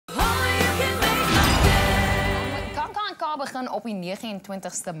FSA begin op die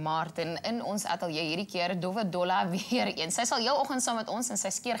 29ste Maart en in ons ateljee hierdie keer Dowwe Dolla weer eens. Sy sal heel oggend saam met ons en sy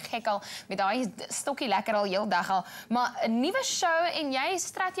skeer gek al met daai stokkie lekker al heel dag al. Maar 'n nuwe show en jy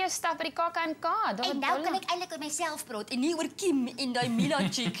strat jou stap by die KKNK. En nou kan ek eintlik oor myself praat en nie oor Kim en daai Mila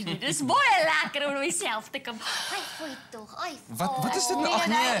chick nie. Dis baie lekker om myself te kan. Ai, fooi tog. Ai. Wat is dit nou? Ag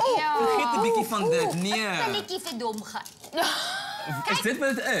nee. Vergeet 'n bietjie van dit. Nee. 'n Pilletjie vir domheid. Is dit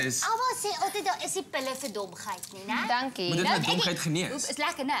wat dit is? Almal sê altyd daar is die pille vir domheid nie, né? Dankie. Maar dit nou domheid genees. Is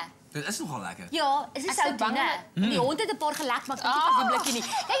lekker, né? Dit is nogal lekker. Ja, is dit sout, né? Die hond het 'n paar gelek, maar ek weet nie of die blikkie nie.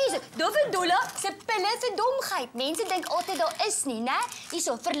 Kyk hierso, Dowwe Dolle se pille vir domheid. Mense dink altyd daar is nie, né?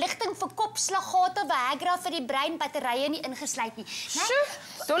 Hierso, verligting vir kopslag, gate, Viagra vir die brein, batterye nie ingesluit nie. Sjoe,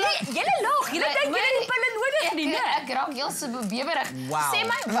 Dolle, Julle lag, julle dink julle het die pille nodig nie, né? Ek raak heel so bewerig. Wow. Sê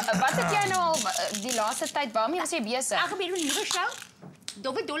my, wat het jy nou al die laaste tyd, waarmee was jy besig? Ek gebeur 'n nuwe show.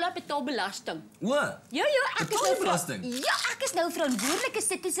 Dowwe Dolle betaal belasting. O. Ja, ek is nou belasting. Ja, ek is nou verantwoordelike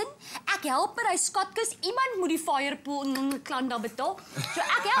citizen. Ek help met hy skatkis. Iemand moet die firepool en klant daar betaal. So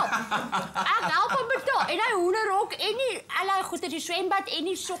ek help. Ek help hom betaal. En hy hoenderhok en nie al goed die swembad en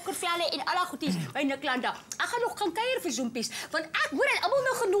die sokkervelle en al goedjies by 'n klant daar. Ek gaan nog gaan kuier vir zoompies want ek hoor hulle almal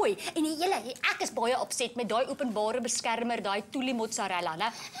nou genooi. En ek is baie opset met daai openbare beskermer, daai Tuli mozzarella,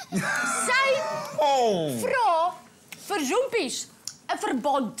 né? Sy vra vir zoompies 'n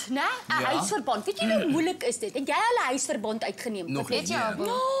verband, né? 'n huisverband. Weet jy hoe moeilik is dit? Het jy al 'n huisverband uitgeneem? Nog Weet jy al?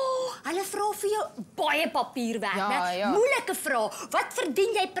 Hulle vra vir jou baie papierwerk, Ja, né? ja. Moeilike vrae. Wat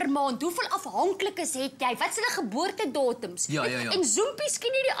verdien jy per maand? Hoeveel afhanklikes het jy? Wat is hulle geboortedatums? Ja. En zoompies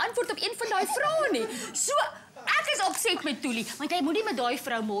ken nie die antwoord op een van daai vrae nie. So ek is opset met Tuli, want jy moenie met daai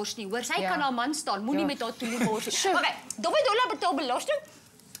vrou mors nie, hoor. Sy kan haar man staan, moenie met haar Tuli mors nie. Okay, Dowwe Dolle betaal belasting.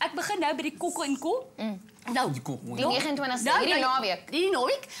 Ek begin nou by die KKNK. Nou, Die 29ste, hierdie naweek. Die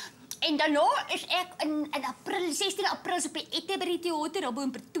naweek. En daarna is ek in April, 16 April op die Ette by die teater daar bo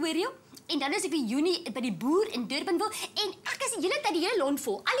in Pretoria. En dan is ek in Junie by die Boer in Durbanville. En ek is die hele tyd die hele land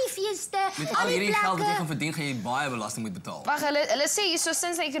vol. Al die feeste, Met al al die hierdie geld wat jy plekke. gaan verdien, gaan jy baie belasting moet betaal. Wag, hulle sê hier so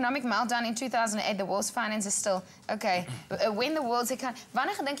since the economic meltdown in 2008, the world's finances still okay. When the world's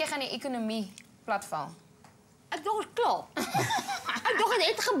wanneer dink jy gaan die ekonomie platval? Ek dink klaar. Ek dink dit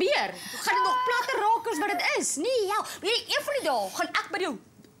het gebeur. Gaan dit nog platter raak as wat dit is? Nee, ja. Weet jy, een van die dae gaan ek by jou.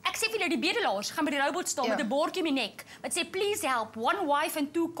 Ek sê vir jou die bedelaars gaan by die robot staan met 'n bordjie in my nek wat sê please help, one wife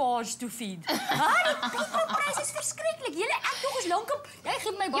and 2 cars to feed. Die petrolprys is verskriklik. Julle ek dog is lank op. Jy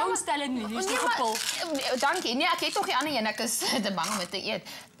gee my belangstelling nie. Dis gepul. Dankie. Nee, ek het tog die ander een. Ek is te bang om te eet.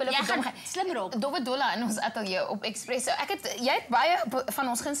 Jy gaan slim raak. Dowwe Dolla in ons ateljee op Expresso. Jy het baie van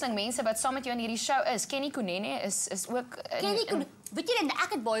ons gunsteling mense wat saam met jou in hierdie show is. Kenny Kunene is ook Weet jy,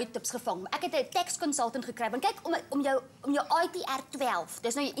 ek het baie tips gevang. Ek het 'n tax consultant gekry. Want kyk om jou ITR 12,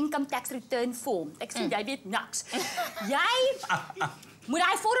 dis nou jou income tax return form. Ek sê jy weet niks. Jy moet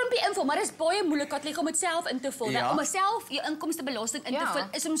hy vormpie invul, maar dit is baie moeilik katlik om dit self in te vul. Ja. Om self jou inkomstebelasting in te vul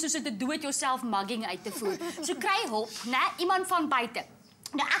is om soos 'n do-it-yourself mugging uit te voer. So kry hulp, né? Iemand van buite.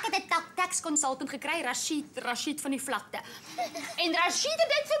 Nou ek het 'n tax consultant gekry, Rashid van die vlakte. En Rashid het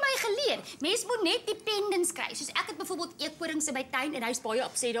dit vir my geleer. Mens moet net dependents kry. Soos ek het byvoorbeeld eekorings in my tuin en hy's baie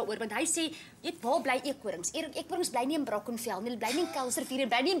opset daaroor want hy sê, "Weet waar bly eekorings? Eekorings bly nie in Brackenfell nie, hulle bly nie in Kuilsrivier,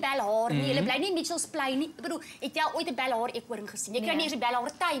 bly nie in Belhar nie, hulle bly nie in Mitchells Plain nie." Ek bedoel, het jy al ooit 'n Belhar eekoring gesien? Jy kry nie eens 'n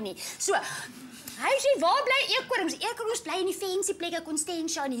Belhar tuin nie. So hy sê, waar bly eekorings? Eekorings bly in die fancy plekke,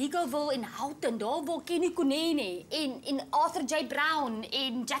 Constantia en Higoville en Houghton, daar waar Kenny Kunene en Arthur J. Brown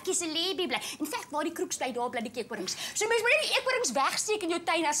en Jackie Celebi bly. In feite, waar die kroeks bly, daar bly die eekorings. So mens moet net die eekorings wegsteek in jou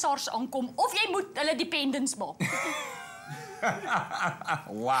tuin as SARS aankom, of jy moet hulle dependents maak.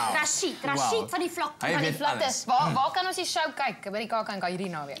 Wow. Rashid van die vlakte. Hy Van die weet vlakte. alles. Waar kan ons die show kyk by die KKNK hierdie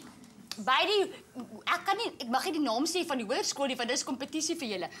naweek? By die, ek mag nie die naam sê van die hoërskool nie, want dis kompetisie vir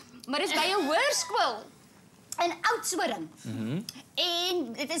julle. Maar dis by 'n hoërskool in Oudtshoorn.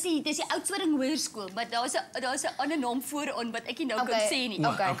 En dit is die Oudtshoorn Hoërskool, maar daar's 'n ander naam vooraan wat ek nie nou kan sê nie.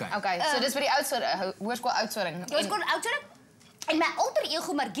 Okay. So dis by die Hoërskool Oudtshoorn. Hoërskool Oudtshoorn. En my alter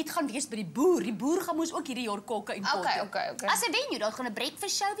ego Margit gaan wees by die Boer. Die Boer gaan mos ook hierdie jaar kokke en pot. Okay. As 'n venue, daar gaan 'n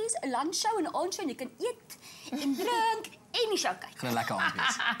breakfast show wees, 'n lunch show en 'n aand show en jy kan eet en drink en die show kyk. Gaan 'n lekker aand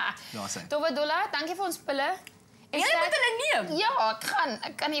wees. Daar sê. Dowwe Dolla, dankie vir ons pille. Jy moet hulle neem. Ja,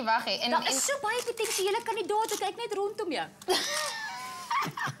 ek kan nie wag nie. Daar is so baie potensiële kandidaate, kyk net rondom jou.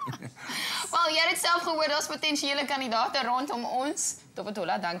 Wel, jy het self gehoor, daar's potensiële kandidaate rondom ons. Dowwe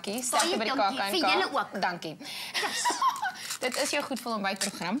Dolla, dankie. Sterkte by die KKNK. Vir julle ook. Dankie. Dit is jou goed vol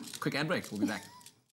ontbytprogram. Quick ad break, we'll be back.